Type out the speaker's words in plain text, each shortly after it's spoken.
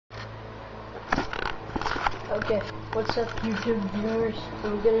Okay, what's up YouTube viewers?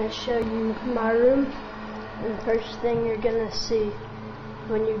 I'm gonna show you my room, and the first thing you're gonna see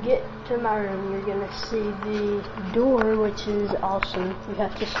when you get to my room, you're gonna see the door, which is awesome. You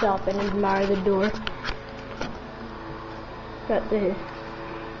have to stop and admire the door. Got the,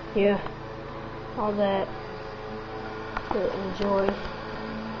 yeah, all that to enjoy.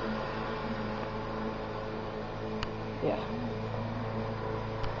 Yeah.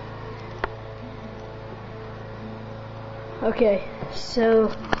 Okay,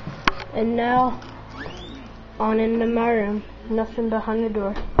 so, and now, on into my room, nothing behind the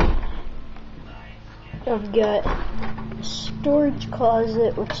door. I've got a storage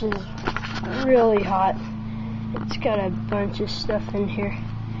closet, which is really hot. It's got a bunch of stuff in here.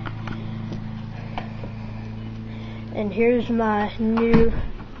 And here's my new,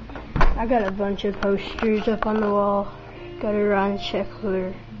 I got a bunch of posters up on the wall. Got a Ryan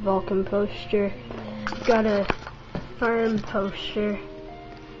Sheckler Vulcan poster. Got a Firm poster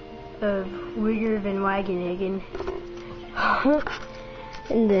of Wigger Van Wageningen.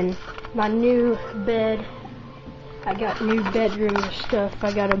 And then my new bed. I got new bedroom stuff.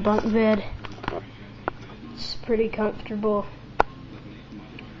 I got a bunk bed. It's pretty comfortable.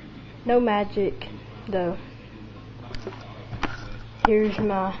 No magic though. Here's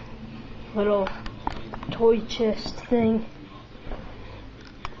my little toy chest thing.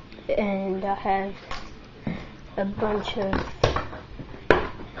 And I have a bunch of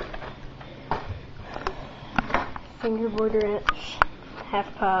fingerboard ramps,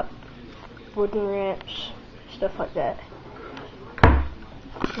 half pipe, wooden ramps, stuff like that.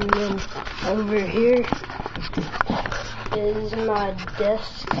 And then over here is my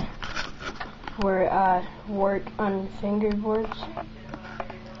desk where I work on fingerboards,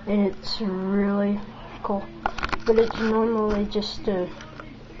 and it's really cool. But it's normally just a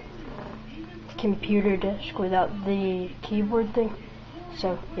computer desk without the keyboard thing,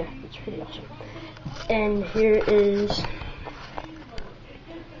 so yeah, it's pretty awesome. And here is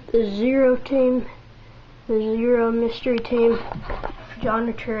the Zero team, the Zero mystery team: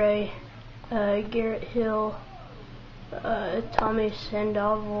 John Trey, Garrett Hill, Tommy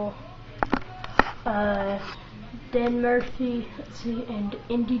Sandoval, Dan Murphy, let's see, and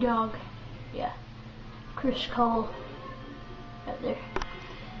Indie Dog, yeah, Chris Cole, out there.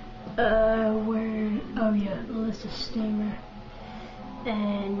 Oh yeah, Alyssa Steamer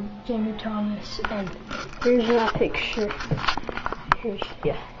and Jamie Thomas, and here's my picture.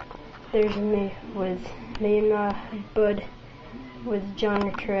 There's me and my bud with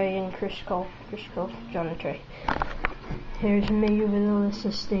John Trey and Chris Cole, John Trey. Here's me with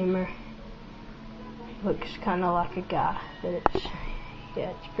Alyssa Steamer. Looks kind of like a guy, but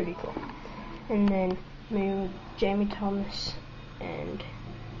it's pretty cool. And then me with Jamie Thomas and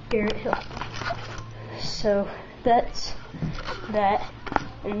Garrett Hill. So that's that.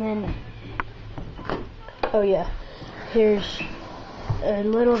 And then, oh yeah, here's a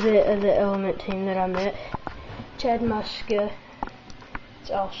little bit of the Element team that I met. Chad Muska, it's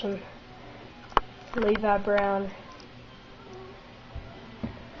awesome. Levi Brown.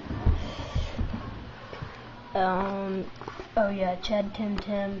 Oh yeah, Chad Tim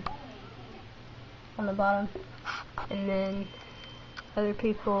on the bottom. And then other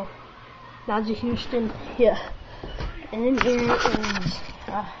people, Najee Houston, yeah. And in here is,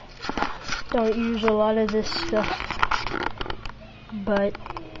 I don't use a lot of this stuff, but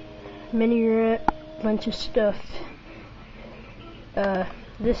mini rep, bunch of stuff.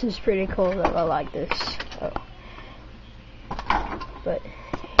 This is pretty cool though, I like this. Oh. But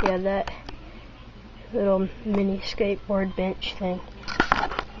yeah, that little mini skateboard bench thing.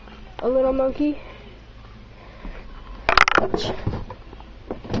 A little monkey.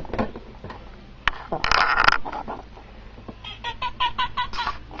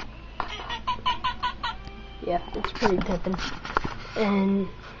 Yeah, it's pretty pimpin'. And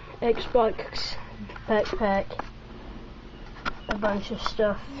Xbox backpack, a bunch of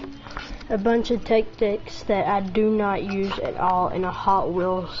stuff, a bunch of tactics that I do not use at all in a Hot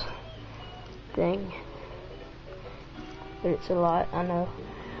Wheels thing. But it's a lot, I know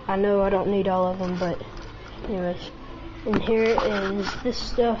I don't need all of them, but anyways. And here is this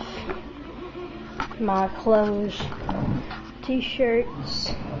stuff, my clothes,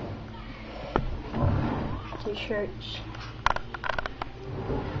 t-shirts, shorts,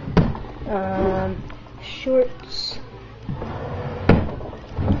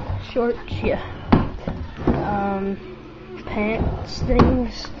 yeah, pants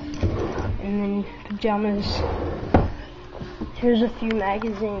things, and then pajamas. Here's a few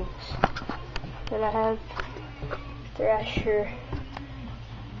magazines that I have: Thrasher,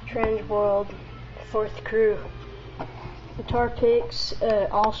 Trans World, Fourth Crew. Guitar picks,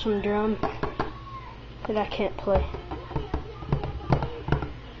 awesome drum that I can't play.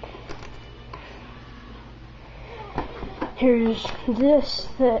 Here's this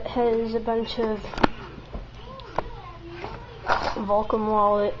that has a bunch of Vulcan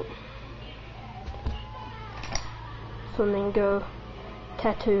wallet, Flamingo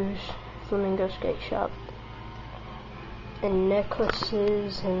tattoos, Flamingo skate shop, and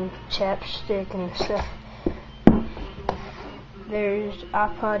necklaces and chapstick and stuff. There's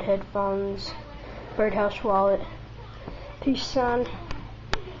iPod headphones, Birdhouse wallet, peace sign,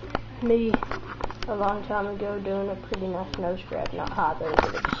 me a long time ago doing a pretty nice nose grab, not high though,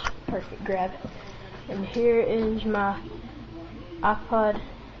 but it's perfect grab. And here is my iPod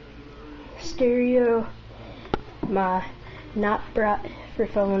stereo, my night bright for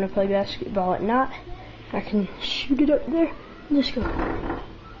if I want to play basketball at night. I can shoot it up there and just go.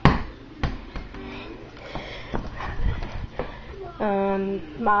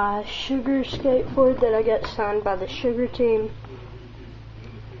 My Sugar skateboard that I got signed by the Sugar team.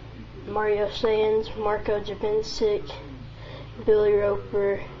 Mario Sands, Marco Javincic, Billy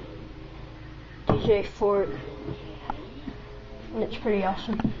Roper, DJ Fort, and it's pretty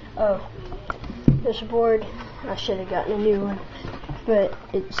awesome. Oh, this board, I should have gotten a new one, but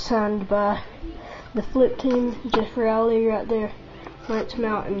it's signed by the Flip team, Jeff Rowley right there, Lance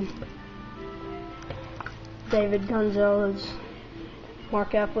Mountain, David Gonzalez,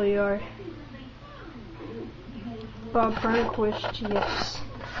 Mark Appleyard, Bob Burnquist, yes.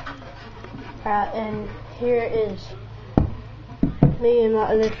 And here is me and my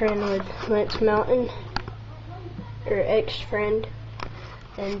other friend with Lance Mountain, or ex-friend,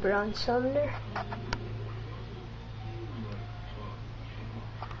 and Brian Sumner.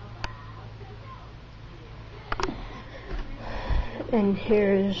 And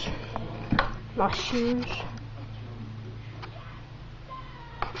here's my shoes,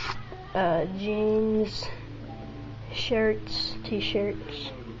 jeans, shirts,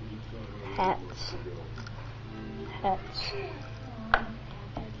 t-shirts, hats,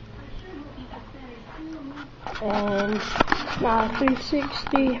 and my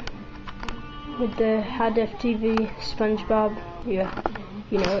 360 with the high-def TV, SpongeBob, yeah,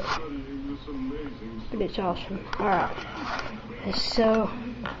 you know it, but it's awesome. Alright, so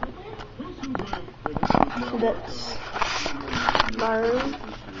that's my room,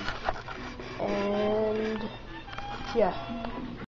 and yeah.